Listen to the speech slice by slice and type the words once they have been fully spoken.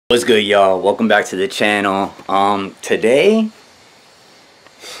What's good, y'all? Welcome back to the channel. Today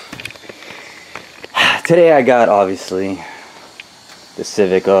I got obviously the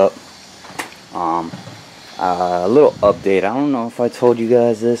Civic up. A little update. I don't know if I told you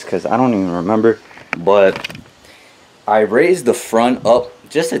guys this because I don't even remember, but I raised the front up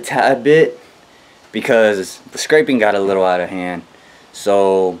just a tad bit because the scraping got a little out of hand.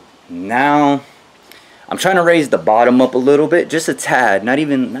 So now I'm trying to raise the bottom up a little bit, just a tad, not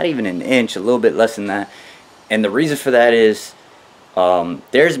even an inch, a little bit less than that. And the reason for that is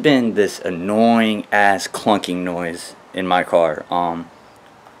there's been this annoying ass clunking noise in my car.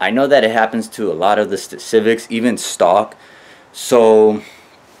 I know that it happens to a lot of the Civics, even stock. So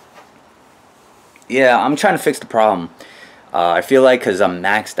yeah, I'm trying to fix the problem. I feel like because I'm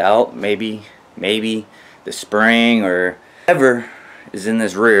maxed out, maybe the spring or whatever is in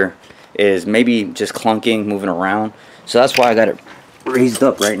this rear is maybe just clunking, moving around. So that's why I got it raised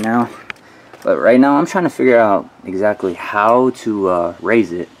up right now. But right now I'm trying to figure out exactly how to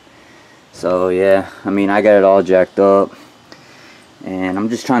raise it. So yeah, I mean, I got it all jacked up and I'm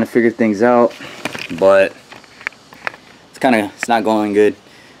just trying to figure things out, but it's not going good.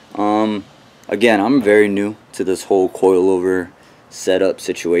 Again, I'm very new to this whole coilover setup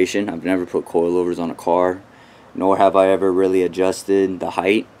situation. I've never put coilovers on a car, nor have I ever really adjusted the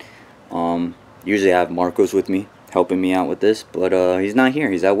height. Usually I have Marcos with me helping me out with this, but he's not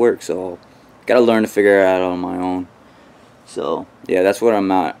here, he's at work, so gotta learn to figure it out on my own. So yeah, that's what I'm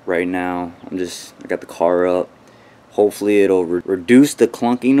at right now. I got the car up. Hopefully it'll reduce the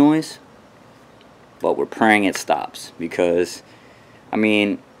clunky noise, but we're praying it stops, because I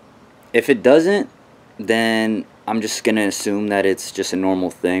mean, if it doesn't, then I'm just gonna assume that it's just a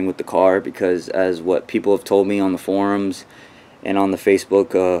normal thing with the car, because as what people have told me on the forums and on the Facebook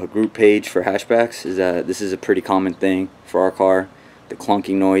group page for hatchbacks, is that this is a pretty common thing for our car, the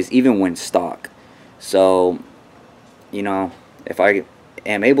clunking noise, even when stock. So, you know, if I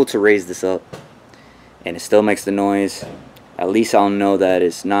am able to raise this up and it still makes the noise, at least I'll know that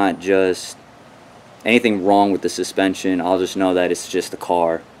it's not just anything wrong with the suspension. I'll just know that it's just the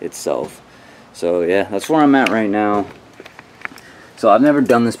car itself. So yeah, that's where I'm at right now. So I've never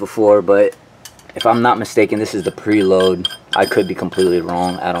done this before, but if I'm not mistaken, this is the preload. I could be completely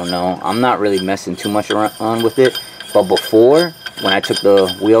wrong, I don't know. I'm not really messing too much around with it, but before, when I took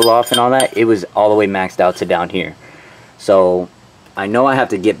the wheel off and all that, it was all the way maxed out to down here. So I know I have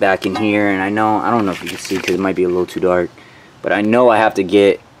to get back in here, and I don't know if you can see because it might be a little too dark, but I know I have to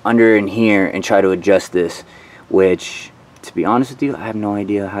get under in here and try to adjust this, which, to be honest with you, I have no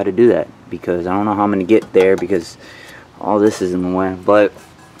idea how to do that, because I don't know how I'm going to get there because all this is in the way. But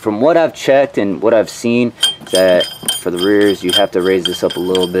from what I've checked and what I've seen, that for the rears you have to raise this up a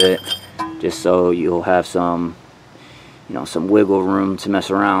little bit just so you'll have some, you know, some wiggle room to mess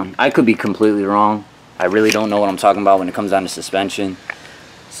around. I could be completely wrong. I really don't know what I'm talking about when it comes down to suspension.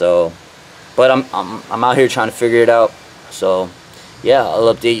 So, but I'm out here trying to figure it out. So yeah,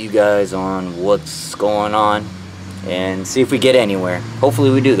 I'll update you guys on what's going on and see if we get anywhere.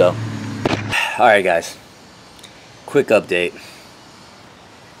 Hopefully we do, though. Alright guys, quick update.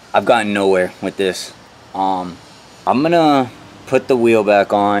 I've gotten nowhere with this. I'm gonna put the wheel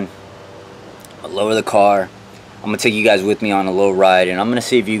back on, lower the car. I'm gonna take you guys with me on a little ride, and I'm gonna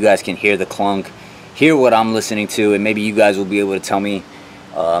see if you guys can hear the clunk, hear what I'm listening to, and maybe you guys will be able to tell me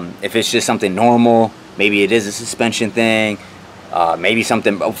if it's just something normal, maybe it is a suspension thing, maybe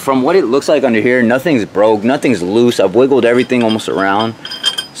something. From what it looks like under here, nothing's broke, nothing's loose. I've wiggled everything almost around,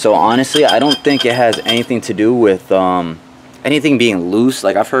 so honestly I don't think it has anything to do with anything being loose.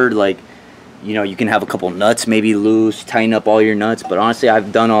 Like, I've heard, like, you know, you can have a couple nuts maybe loose, tighten up all your nuts, but honestly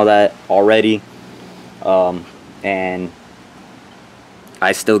I've done all that already, and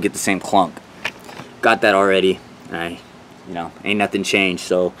I still get the same clunk. Got that already, and you know, ain't nothing changed.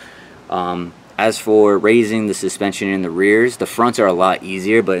 So as for raising the suspension in the rears, the fronts are a lot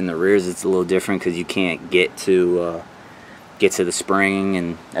easier, but in the rears it's a little different because you can't get to the spring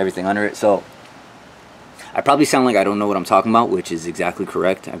and everything under it. So I probably sound like I don't know what I'm talking about, which is exactly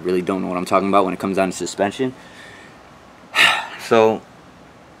correct. I really don't know what I'm talking about when it comes down to suspension. So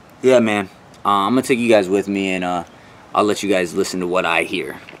yeah, man, I'm gonna take you guys with me, and I'll let you guys listen to what I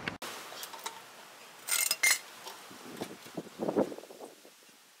hear.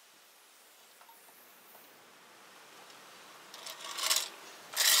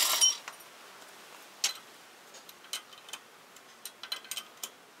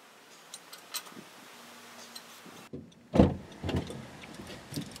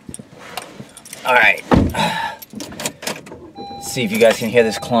 Alright, see if you guys can hear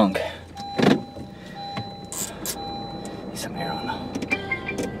this clunk. Some air on.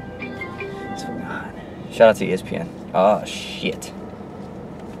 Shout out to ESPN. Oh, shit.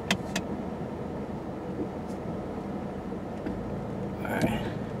 Alright.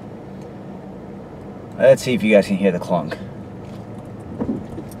 Let's see if you guys can hear the clunk.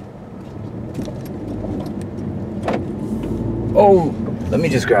 Oh, let me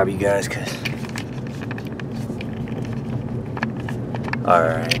just grab you guys, cause.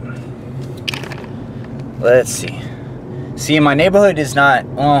 Alright. Let's see. See, in my neighborhood is not,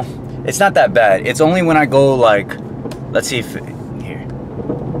 well, it's not that bad. It's only when I go like, let's see if, here.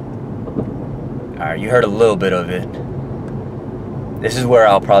 Alright, you heard a little bit of it. This is where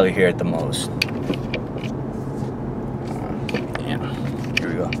I'll probably hear it the most. Yeah, here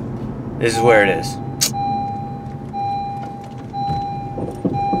we go. This is where it is.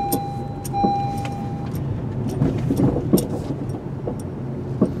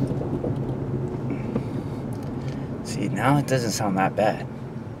 See, now it doesn't sound that bad.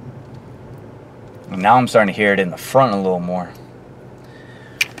 And now I'm starting to hear it in the front a little more.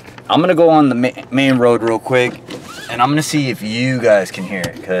 I'm gonna go on the main road real quick, and I'm gonna see if you guys can hear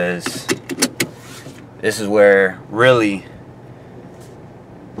it, because this is where really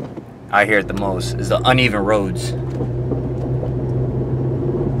I hear it the most, is the uneven roads.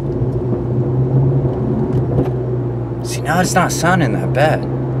 See, now it's not sounding that bad.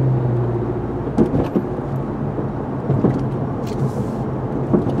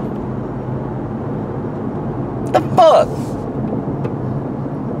 What the fuck?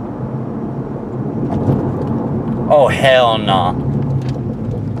 Oh, hell no.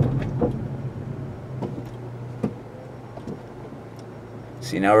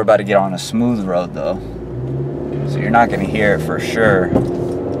 See, now we're about to get on a smooth road though, so you're not gonna hear it for sure.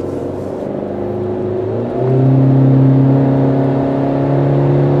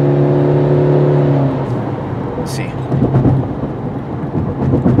 Let's see.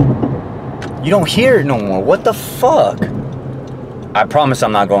 You don't hear it no more. What the fuck? I promise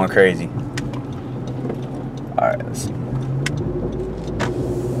I'm not going crazy. Alright, let's see.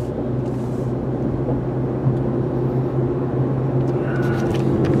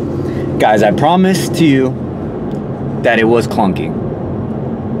 Guys, I promised to you that it was clunking,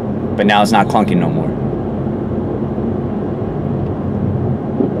 but now it's not clunking no more.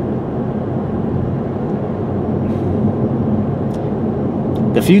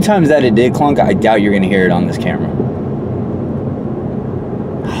 The few times that it did clunk, I doubt you're gonna hear it on this camera.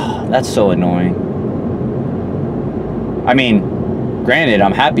 That's so annoying. I mean, granted,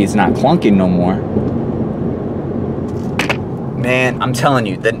 I'm happy it's not clunking no more. Man, I'm telling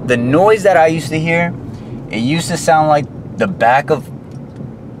you, the noise that I used to hear, it used to sound like the back of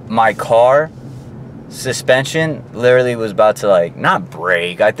my car suspension literally was about to, like, not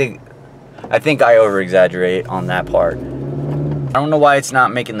break. I think I over-exaggerate on that part. I don't know why it's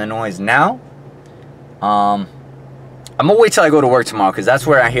not making the noise now. I'm gonna wait till I go to work tomorrow, because that's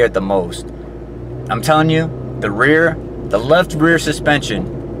where I hear it the most. I'm telling you, the left rear suspension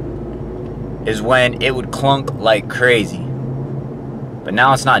is when it would clunk like crazy. But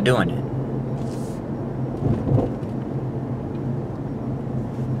now it's not doing it.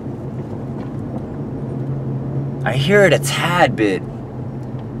 I hear it a tad bit,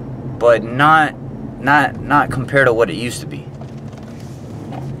 but not compared to what it used to be.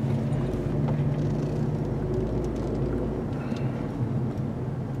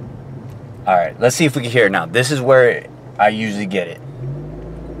 All right, let's see if we can hear it now. This is where I usually get it.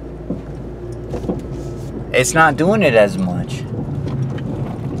 It's not doing it as much.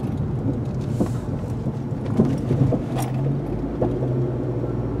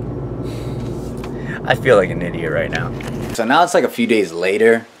 I feel like an idiot right now. So now it's like a few days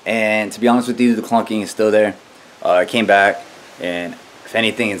later, and to be honest with you, the clunking is still there. I came back, and if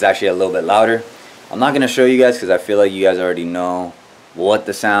anything, it's actually a little bit louder. I'm not gonna show you guys because I feel like you guys already know what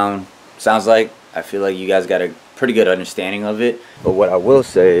the sound sounds like. I feel like you guys got a pretty good understanding of it. But what I will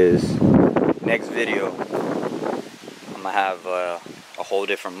say is, next video, I'm gonna have a whole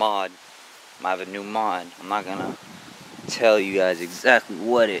different mod. I'm gonna have a new mod. I'm not gonna tell you guys exactly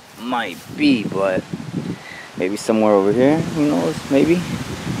what it might be, but maybe somewhere over here, who knows, maybe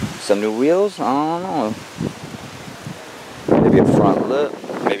some new wheels, I don't know, maybe a front lip,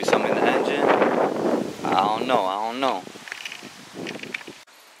 maybe something in the engine, I don't know.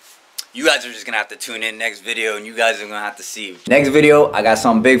 You guys are just gonna have to tune in next video, and you guys are gonna have to see. Next video, I got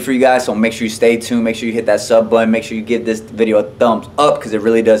something big for you guys, so make sure you stay tuned, make sure you hit that sub button, make sure you give this video a thumbs up, because it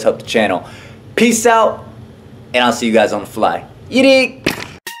really does help the channel. Peace out, and I'll see you guys on the fly. Eat it!